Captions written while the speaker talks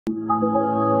Hello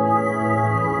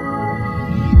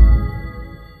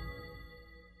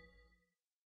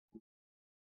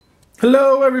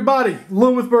everybody,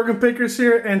 Lou with Bergen Pickers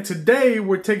here, and today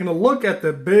we're taking a look at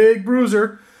the Big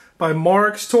Bruiser by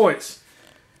Marx Toys.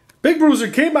 Big Bruiser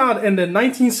came out in the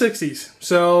 1960s,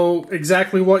 so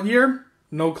exactly what year?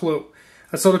 No clue.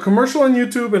 I saw the commercial on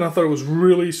YouTube and I thought it was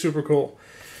really super cool.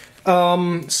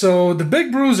 So the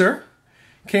Big Bruiser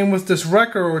came with this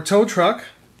wrecker or tow truck,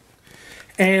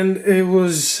 and it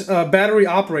was battery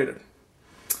operated.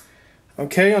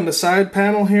 Okay, on the side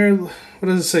panel here, what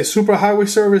does it say? Super Highway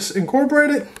Service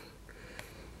Incorporated.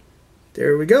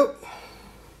 There we go.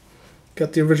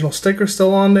 Got the original sticker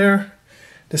still on there.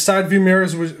 The side view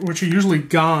mirrors, which are usually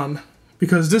gone,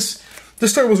 because this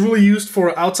toy was really used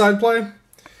for outside play,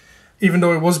 even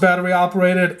though it was battery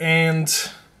operated, and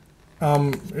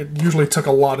it usually took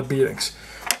a lot of beatings.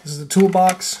 This is the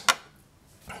toolbox,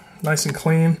 nice and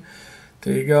clean.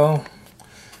 There you go.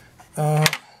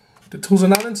 The tools are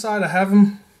not inside. I have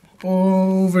them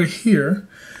over here.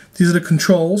 These are the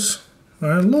controls. All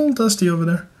right, a little dusty over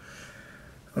there.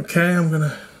 Okay,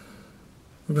 we're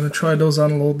gonna try those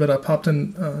on a little bit. I popped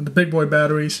in the big boy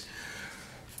batteries,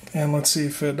 and let's see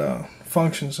if it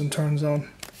functions and turns on.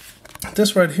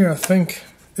 This right here, I think,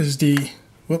 is the.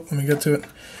 Whoop, let me get to it.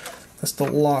 That's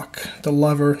the lock, the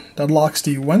lever that locks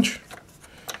the winch.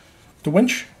 The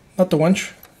winch, not the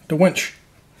winch. The winch.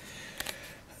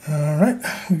 All right,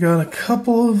 we got a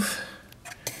couple of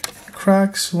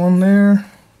cracks, one there,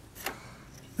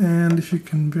 and if you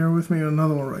can bear with me,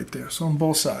 another one right there, so on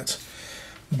both sides.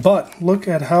 But look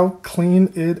at how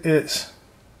clean it is.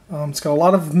 It's got a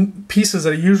lot of pieces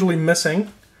that are usually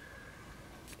missing,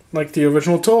 like the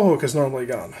original tow hook is normally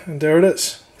gone, and there it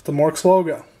is, with the Marx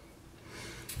logo.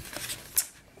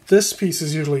 This piece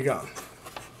is usually gone.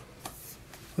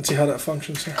 Let's see how that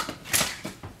functions here.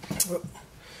 Oh.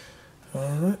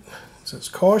 Alright, it says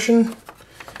caution.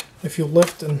 If you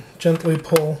lift and gently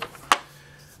pull,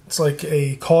 it's like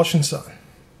a caution sign.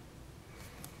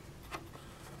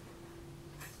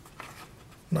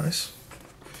 Nice.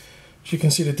 As you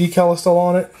can see, the decal is still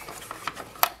on it.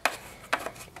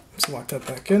 Let's lock that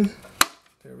back in.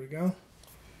 There we go.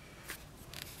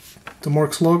 The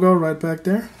Marx logo right back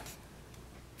there.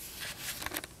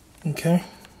 Okay,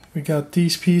 we got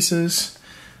these pieces.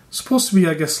 It's supposed to be,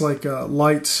 I guess, like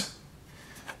lights.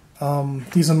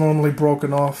 These are normally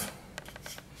broken off.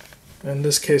 In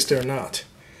this case, they're not.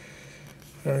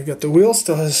 We got the wheel,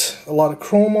 still has a lot of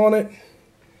chrome on it.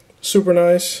 Super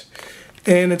nice.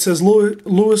 And it says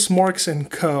Lewis Marx &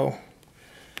 Co.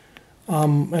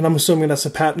 And I'm assuming that's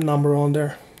a patent number on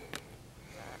there.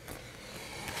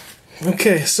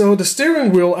 Okay, so the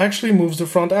steering wheel actually moves the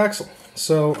front axle.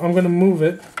 So I'm going to move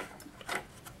it.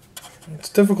 It's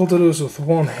difficult to do this with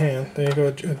one hand. There you go.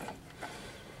 It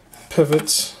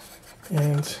pivots.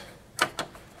 And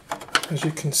as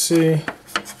you can see,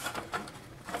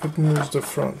 it moves the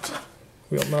front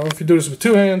wheel. Now, if you do this with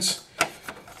two hands,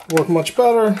 it'll work much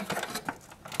better.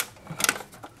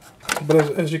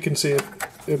 But as you can see,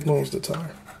 it moves the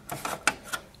tire.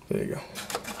 There you go.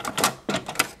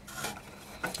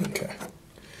 Okay.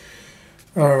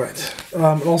 All right.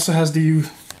 It also has the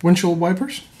windshield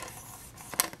wipers.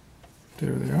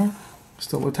 There they are.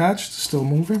 Still attached, still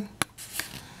moving.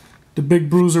 The Big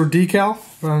Bruiser decal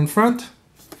right in front.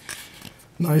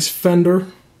 Nice fender.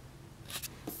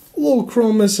 A little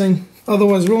chrome missing.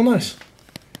 Otherwise, real nice.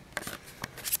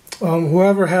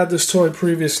 Whoever had this toy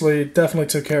previously definitely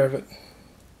took care of it.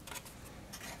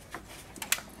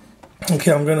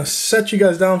 Okay, I'm going to set you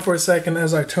guys down for a second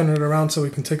as I turn it around so we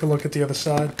can take a look at the other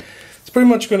side. It's pretty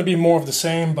much going to be more of the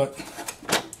same, but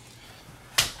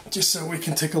just so we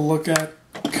can take a look at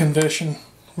condition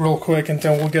real quick, and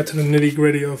then we'll get to the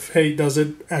nitty-gritty of, hey, does it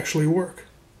actually work?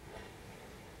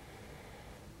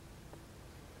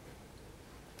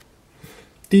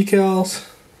 Decals,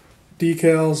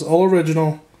 all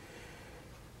original,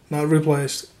 not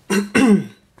replaced.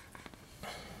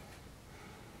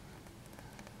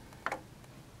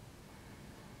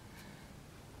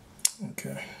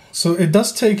 Okay, so it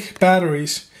does take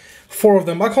batteries, 4 of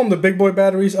them. I call them the big boy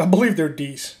batteries. I believe they're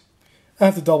D's. I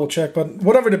have to double check, but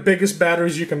whatever the biggest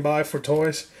batteries you can buy for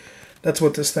toys, that's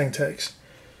what this thing takes.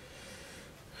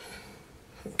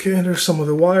 Okay, there's some of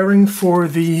the wiring for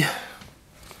the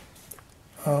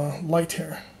light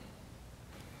here.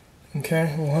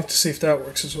 Okay, we'll have to see if that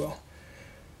works as well.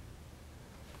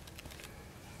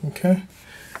 Okay,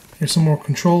 here's some more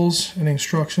controls and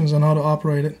instructions on how to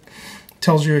operate it.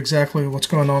 Tells you exactly what's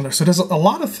going on there. So there's a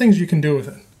lot of things you can do with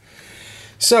it.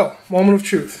 So, moment of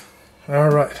truth. All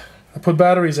right, I put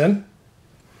batteries in.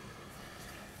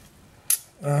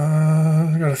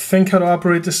 I gotta think how to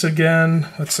operate this again.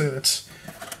 Let's see, let's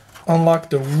unlock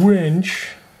the winch.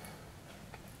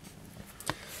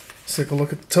 Let's take a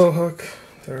look at the tow hook.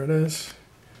 There it is.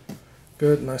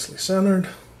 Good, nicely centered.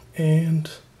 And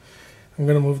I'm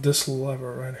gonna move this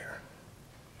lever right here.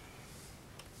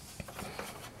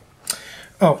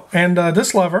 Oh, and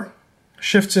this lever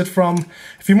shifts it from,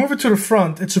 if you move it to the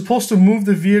front, it's supposed to move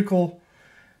the vehicle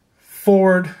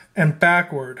forward and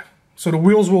backward. So the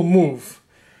wheels will move.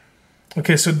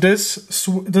 Okay, so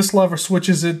this lever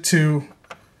switches it to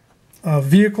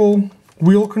vehicle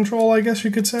wheel control, I guess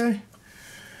you could say.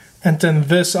 And then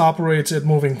this operates it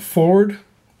moving forward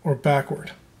or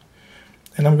backward.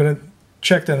 And I'm gonna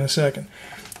check that in a second.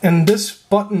 And this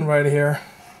button right here,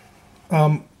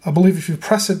 I believe if you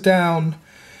press it down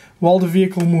while the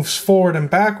vehicle moves forward and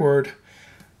backward,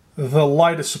 the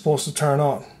light is supposed to turn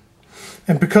on.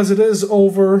 And because it is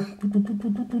over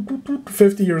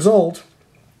 50 years old,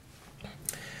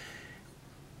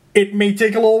 it may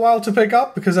take a little while to pick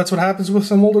up, because that's what happens with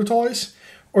some older toys.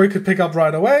 Or it could pick up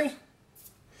right away,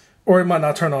 or it might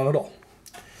not turn on at all.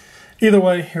 Either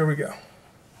way, here we go.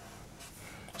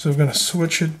 So we're going to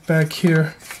switch it back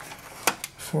here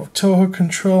for tow hook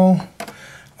control.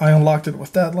 I unlocked it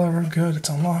with that lever. Good, it's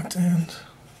unlocked, and...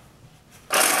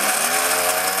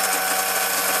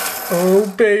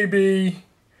 oh, baby!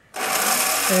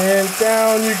 And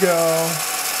down you go.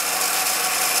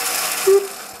 Boop.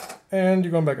 And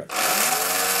you're going back up.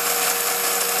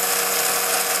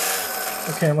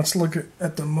 Okay, let's look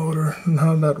at the motor and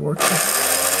how that works.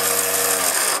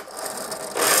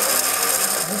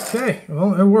 Okay,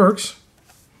 well, it works.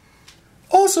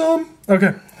 Awesome!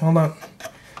 Okay, hold on.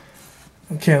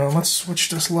 Okay, now let's switch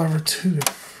this lever to the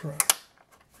front.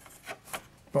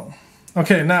 Boom.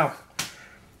 Okay, now,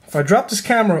 if I drop this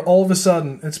camera all of a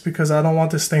sudden, it's because I don't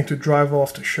want this thing to drive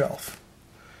off the shelf.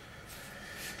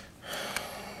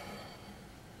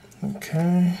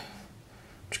 Okay.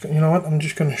 You know what? I'm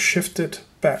just going to shift it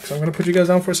back. So I'm going to put you guys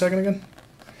down for a second again.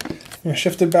 I'm going to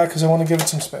shift it back because I want to give it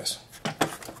some space.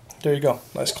 There you go.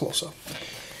 Nice close-up.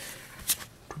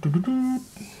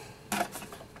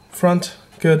 Front.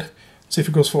 Good. See if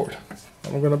it goes forward.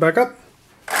 I'm going to back up.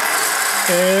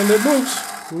 And it moves.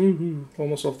 Woohoo.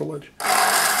 Almost off the ledge.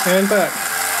 And back.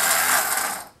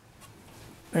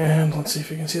 And let's see if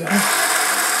you can see that.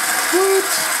 What?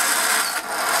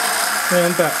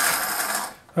 And back.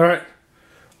 Alright.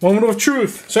 Moment of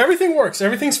truth. So everything works.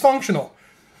 Everything's functional.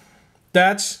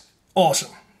 That's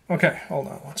awesome. Okay, hold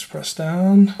on. Let's press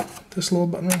down this little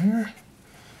button right here.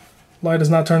 Light is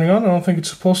not turning on. I don't think it's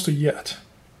supposed to yet.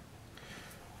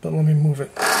 But let me move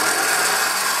it.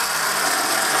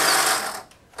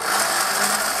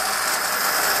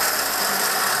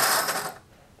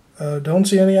 Don't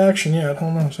see any action yet.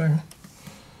 Hold on a second.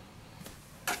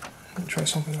 Let me try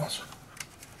something else.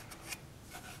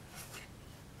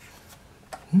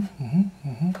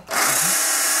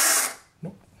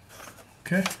 Nope.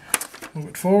 Okay. Move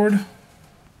it forward.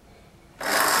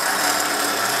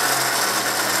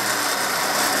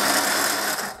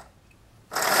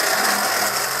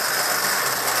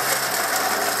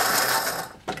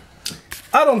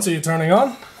 I don't see it turning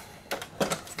on.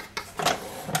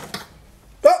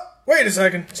 Oh, wait a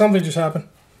second. Something just happened.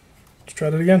 Let's try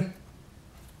that again.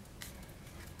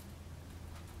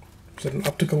 Is it an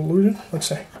optical illusion? Let's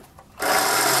see.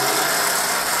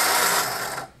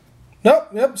 Nope,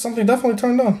 yep, something definitely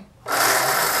turned on.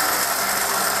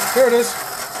 There it is.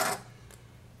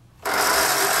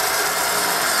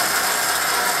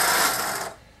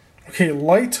 Okay,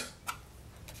 light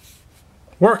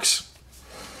works.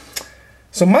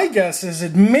 So my guess is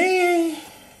it may,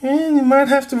 you might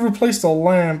have to replace the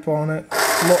lamp on it.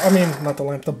 I mean, not the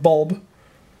lamp, the bulb.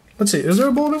 Let's see, is there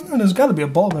a bulb in there? There's got to be a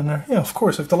bulb in there. Yeah, of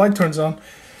course, if the light turns on,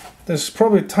 there's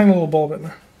probably a tiny little bulb in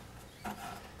there.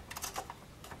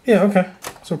 Yeah, okay.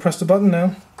 So press the button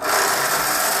now.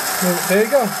 There you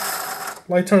go.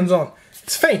 Light turns on.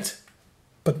 It's faint,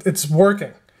 but it's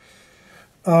working.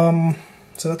 So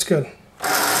that's good.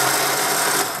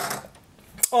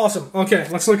 Awesome. Okay,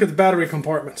 let's look at the battery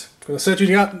compartment. I'm gonna set you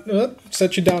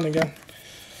down again.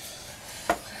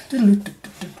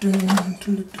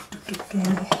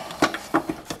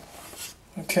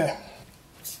 Okay.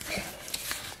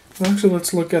 Actually,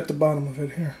 let's look at the bottom of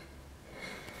it here.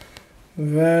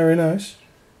 Very nice.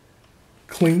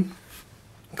 Clean.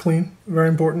 Clean. Very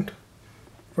important.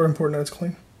 Very important that it's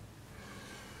clean.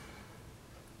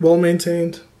 Well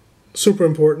maintained. Super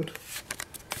important.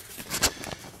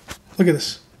 Look at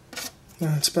this.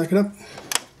 Now let's back it up.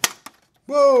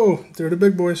 Whoa! They're the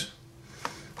big boys.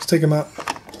 Let's take them out. I'm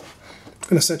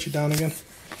going to set you down again.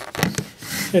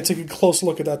 Yeah, take a close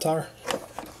look at that tire.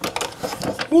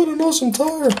 What an awesome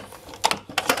tire!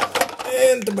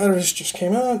 And the batteries just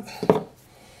came out.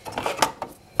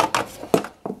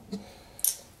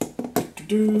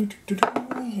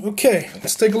 Okay,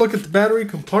 let's take a look at the battery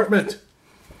compartment.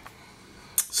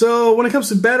 So when it comes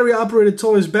to battery operated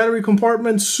toys, battery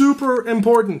compartment, super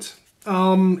important.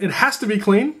 It has to be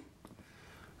clean.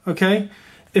 Okay,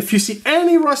 if you see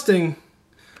any rusting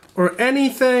or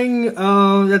anything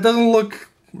that doesn't look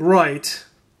right,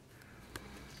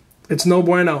 it's no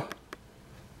bueno.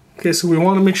 Okay, so we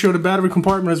want to make sure the battery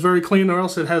compartment is very clean, or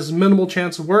else it has minimal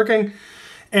chance of working,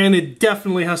 and it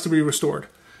definitely has to be restored.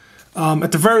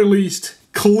 At the very least,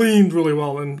 cleaned really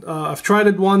well. And I've tried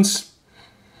it once,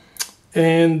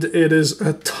 and it is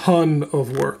a ton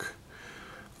of work,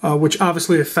 which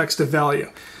obviously affects the value.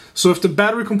 So if the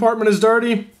battery compartment is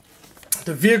dirty,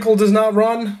 the vehicle does not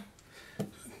run,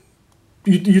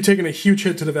 you're taking a huge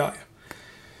hit to the value.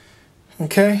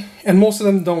 Okay, and most of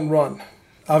them don't run,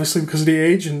 obviously because of the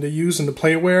age and the use and the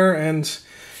playwear, and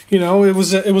you know, it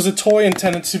was a toy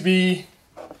intended to be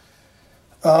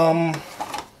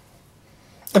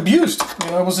abused.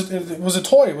 You know, it was a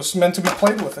toy. It was meant to be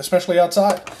played with, especially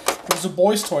outside. It was a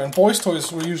boy's toy, and boys'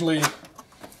 toys were usually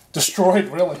destroyed.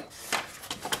 Really.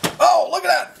 Oh, look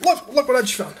at that! Look what I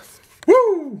just found.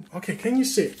 Woo! Okay, can you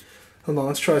see? Hold on,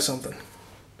 let's try something.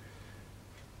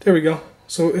 There we go.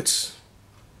 So it's,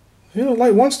 you know,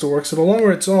 light wants to work. So the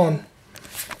longer it's on.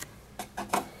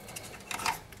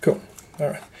 Cool. All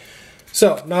right.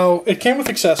 So now it came with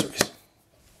accessories.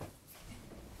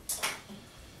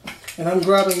 And I'm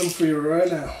grabbing them for you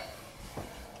right now.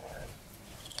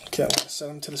 Okay, I'm going to set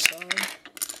them to the side.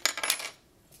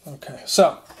 Okay,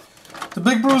 so the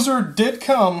Big Bruiser did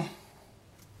come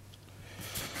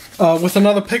with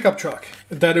another pickup truck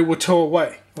that it would tow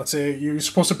away. Let's say you're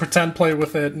supposed to pretend play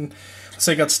with it, and let's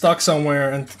say it got stuck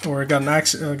somewhere, or it got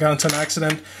into an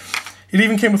accident. It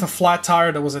even came with a flat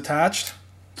tire that was attached.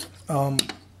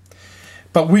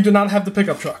 But we do not have the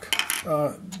pickup truck.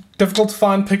 Difficult to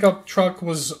find. Pickup truck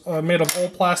was made of all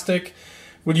plastic,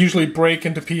 would usually break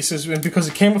into pieces, and because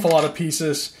it came with a lot of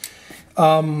pieces,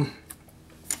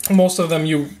 most of them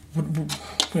you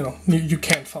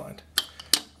can't find.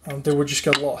 They would just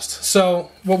get lost. So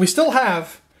what we still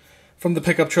have from the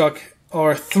pickup truck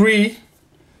are 3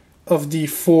 of the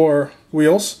 4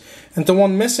 wheels, and the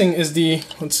one missing is the,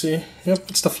 let's see, yep,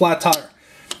 it's the flat tire.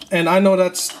 And I know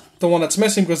that's the one that's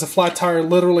missing because the flat tire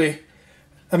literally,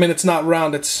 I mean, it's not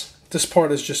round, this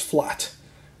part is just flat.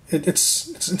 It's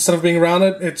instead of being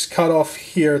rounded, it's cut off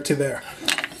here to there,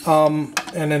 and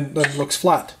then it looks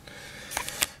flat.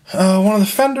 One of the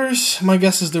fenders, my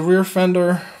guess is the rear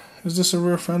fender. Is this a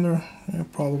rear fender? Yeah,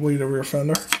 probably the rear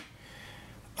fender.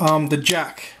 The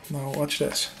jack. Now watch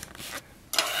this.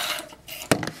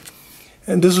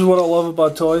 And this is what I love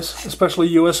about toys, especially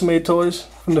US made toys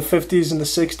from the 50s and the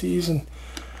 60s. And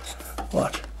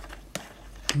watch.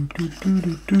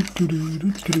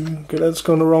 Okay, that's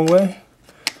going the wrong way.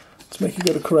 Let's make it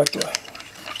go the correct way.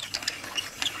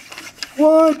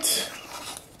 What?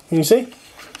 Can you see?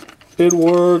 It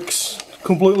works.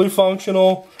 Completely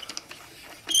functional.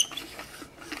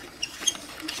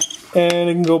 And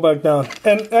it can go back down.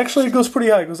 And actually it goes pretty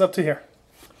high. It goes up to here.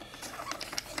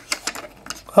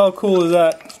 How cool is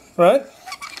that? Right?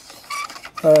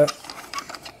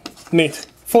 Neat.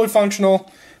 Fully functional.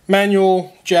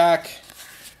 Manual. Jack.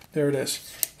 There it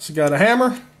is. So got a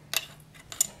hammer.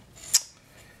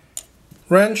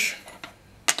 Wrench.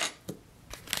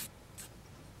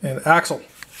 And axle.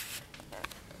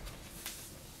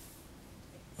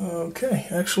 Okay,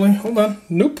 actually, hold on.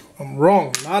 Nope, I'm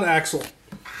wrong. Not axle.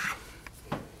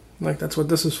 Like, that's what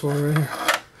this is for right here.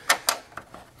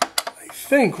 I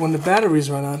think when the batteries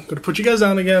run out, I'm gonna put you guys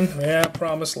down again. Yeah, I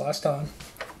promised last time.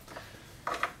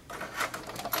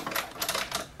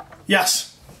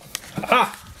 Yes.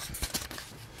 Aha.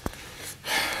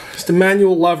 It's the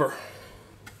manual lever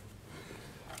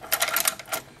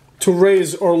to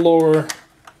raise or lower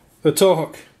the tow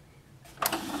hook.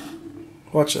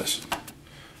 Watch this.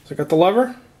 So I got the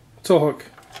lever, tow hook.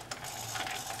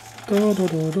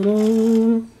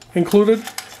 Included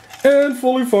and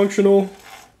fully functional.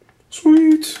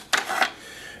 Sweet.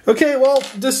 Okay, well,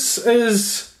 this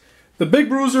is the Big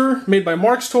Bruiser made by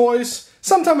Marx Toys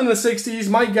sometime in the 60s,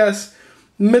 my guess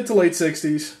mid to late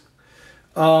 60s.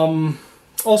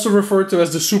 Also referred to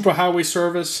as the Super Highway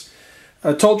Service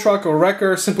tow truck or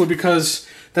wrecker, simply because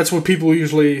that's what people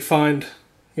usually find,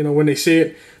 you know, when they see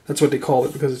it. That's what they call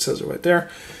it because it says it right there.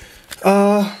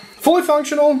 Fully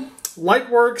functional, light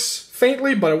works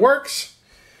faintly, but it works.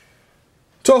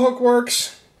 Tow hook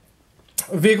works.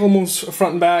 Vehicle moves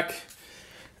front and back,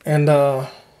 and on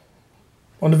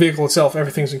the vehicle itself,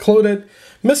 everything's included.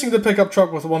 Missing the pickup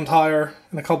truck with one tire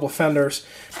and a couple of fenders,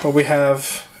 but we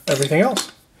have everything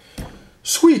else.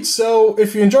 Sweet, so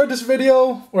if you enjoyed this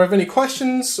video or have any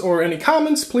questions or any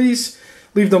comments, please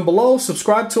leave them below.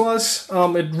 Subscribe to us.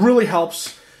 It really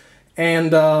helps,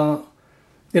 and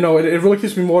you know, it really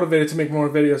keeps me motivated to make more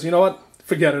videos. You know what?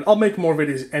 Forget it. I'll make more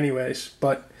videos anyways,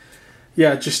 but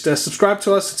yeah, just subscribe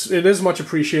to us. It is much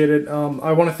appreciated.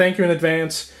 I want to thank you in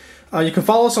advance. You can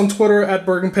follow us on Twitter at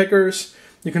 @BergenPickers.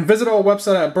 You can visit our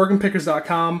website at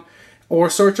bergenpickers.com. or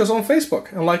search us on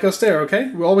Facebook and like us there, okay?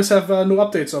 We always have new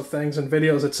updates of things and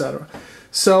videos, etc.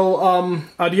 So,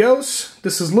 adios.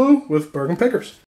 This is Lou with Bergen Pickers.